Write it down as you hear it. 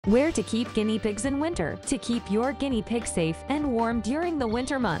Where to keep guinea pigs in winter. To keep your guinea pig safe and warm during the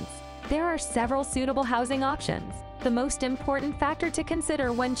winter months, there are several suitable housing options. The most important factor to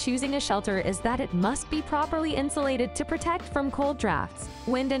consider when choosing a shelter is that it must be properly insulated to protect from cold drafts,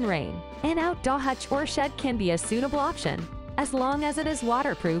 wind, and rain. An outdoor hutch or shed can be a suitable option, as long as it is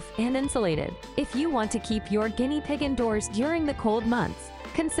waterproof and insulated. If you want to keep your guinea pig indoors during the cold months,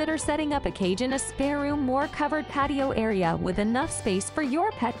 consider setting up a cage in a spare room or covered patio area with enough space for your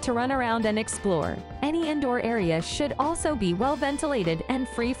pet to run around and explore. Any indoor area should also be well ventilated and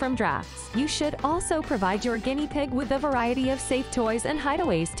free from drafts. You should also provide your guinea pig with a variety of safe toys and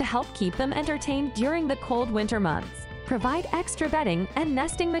hideaways to help keep them entertained during the cold winter months. Provide extra bedding and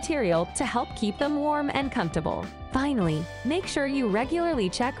nesting material to help keep them warm and comfortable. Finally, make sure you regularly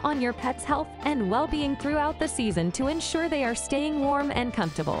check on your pet's health and well-being throughout the season to ensure they are staying warm and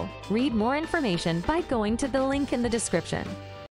comfortable. Read more information by going to the link in the description.